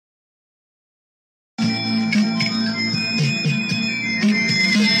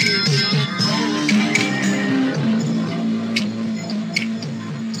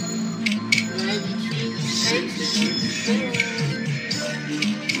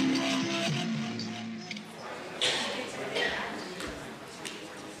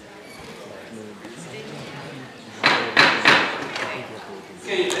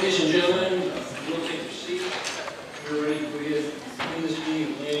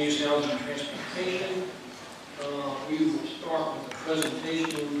Towns and Transportation. We will start with a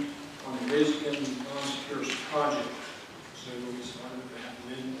presentation on the Redskins Secours project. So we'll get started with that.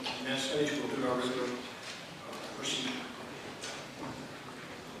 And then when that's finished, we'll do our regular procedure.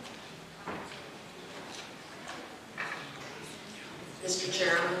 Mr.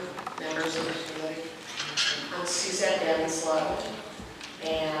 Chairman, members of the committee, I'm Suzette Denslow,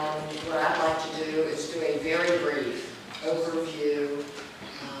 and what I'd like to do is do a very brief overview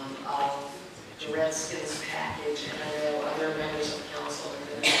of the Redskins package, and I know other members of council are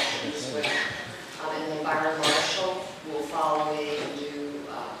going to do this with. And then Byron Marshall will follow me and do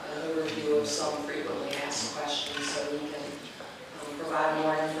an overview of some frequently asked questions so he can provide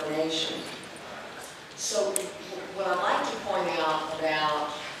more information. So what I'd like to point out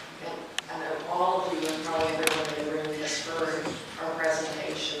about, and I know all of you and probably everyone in the room has heard our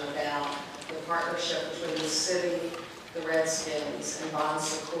presentation about the partnership between the city, the Redskins, and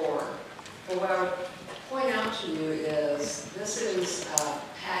Secours. But what I would point out to you is this is an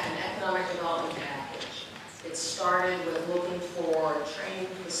economic development package. It started with looking for training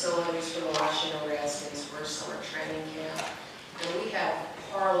facilities for the Washington Redskins for a summer training camp. And we have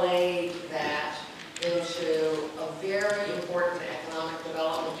parlayed that into a very important economic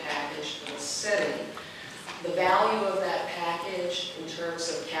development package for the city. The value of that package in terms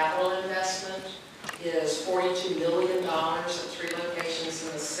of capital investment is $42 million at 3 locations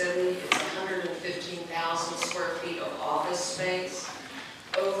in the city. It's 115,000 square feet of office space,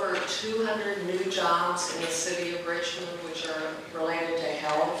 over 200 new jobs in the city of Richmond, which are related to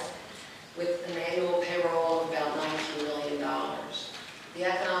health, with an annual payroll of about $19 million. The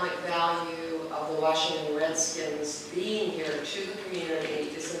economic value of the Washington Redskins being here to the community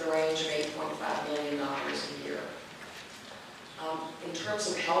is in the range of $8.5 million a year. In terms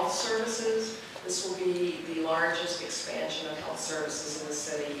of health services, this will be the largest expansion of health services in the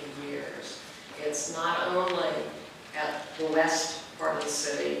city in years. It's not only at the west part of the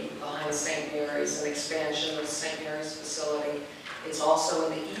city, behind St. Mary's, an expansion of the St. Mary's facility. It's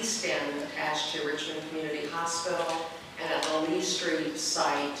also in the east end, attached to Richmond Community Hospital, and at the Lee Street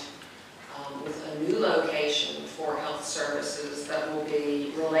site, with a new location for health services that will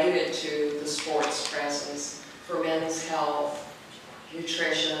be related to the sports presence for men's health,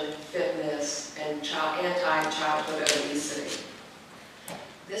 nutrition, fitness, and anti-childhood obesity.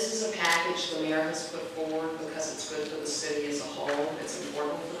 This is a package the mayor has put forward because it's good for the city as a whole. It's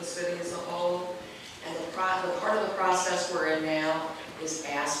important for the city as a whole. And the part of the process we're in now is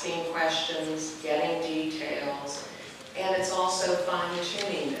asking questions, getting details, and it's also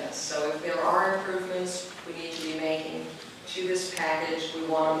fine-tuning this. So if there are improvements we need to be making to this package, we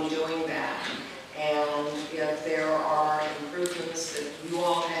want to be doing that. And if there are improvements that you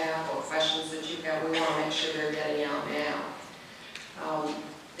all have or questions that you have, we want to make sure they're getting out now.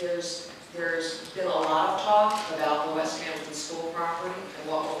 There's been a lot of talk about the West Hampton School property and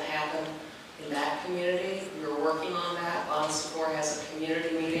what will happen in that community. We're working on that. Secours has a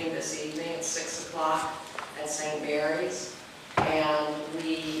community meeting this evening at 6 o'clock at St. Mary's. And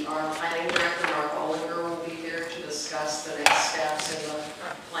our planning director, Mark Olinger, will be here to discuss the next steps in the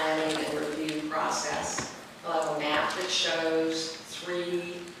planning and review process. We'll have a map that shows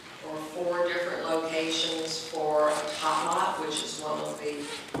 3 or 4 different locations for a top lot, which is one of the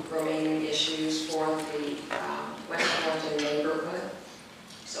remaining issues for the West Hampton neighborhood.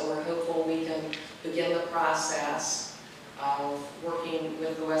 So we're hopeful we can begin the process of working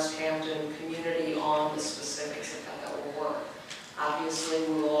with the West Hampton community on the specifics of how that will work. Obviously,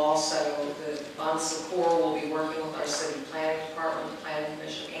 we will also, the Secours will be working with our city planning department, the planning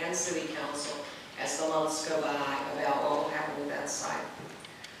commission, and city council as the months go by about what will happen with that site.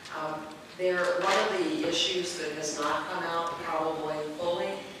 One of the issues that has not come out probably fully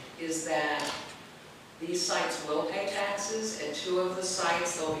is that these sites will pay taxes. At 2 of the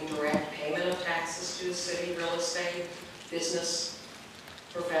sites, there will be direct payment of taxes to the city: real estate, business,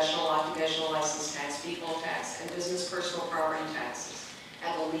 professional, occupational license tax, people tax, and business personal property taxes.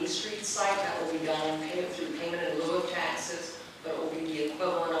 At the Lee Street site, that will be done through payment in lieu of taxes, but it will be the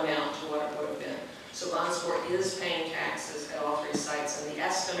equivalent amount to what it would have been. So Secours is paying taxes at all 3 sites, and the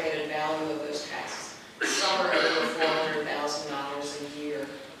estimated value of those taxes is somewhere over $400,000 a year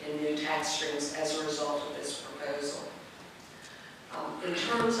in new tax streams as a result of this proposal. In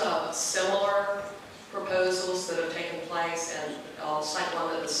terms of similar proposals that have taken place, and I'll cite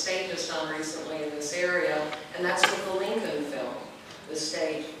one that the state has done recently in this area, and that's with the Lincoln film. The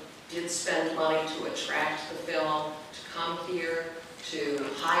state did spend money to attract the film to come here, to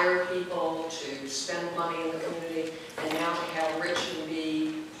hire people, to spend money in the community, and now to have Richmond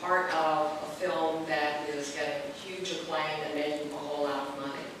be part of a film that is getting huge acclaim and making a whole lot of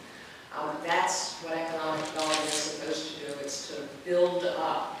money.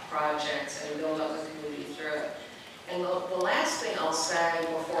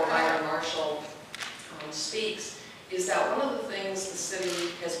 that one of the things the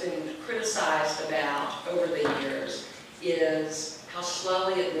city has been criticized about over the years is how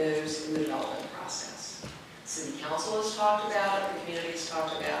slowly it moves in the development process. City council has talked about it, the community has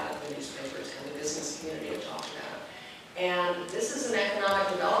talked about it, the newspapers and the business community have talked about it. And this is an economic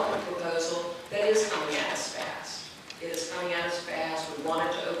development proposal that is coming at us fast. It is coming at us fast. We want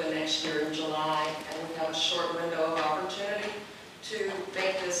it to open next year in July, and we have a short window of opportunity to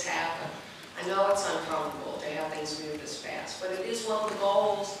make this happen. I know it's uncomfortable to have things move this fast, but it is one of the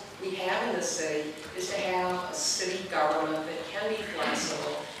goals we have in the city, is to have a city government that can be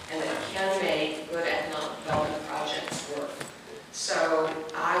flexible and that can make good economic development projects work. So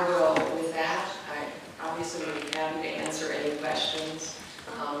I will, with that, I obviously would be happy to answer any questions,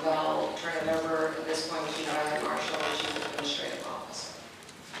 but I'll turn it over at this point to Diane Marshall, our Chief Administrative Officer.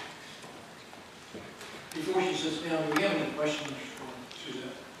 Before she sits down, do we have any questions for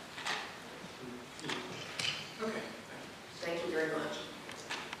Suzette? Okay. Thank you very much.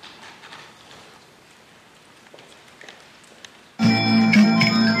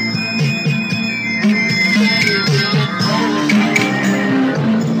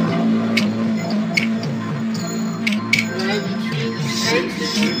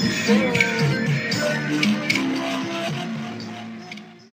 Thank you.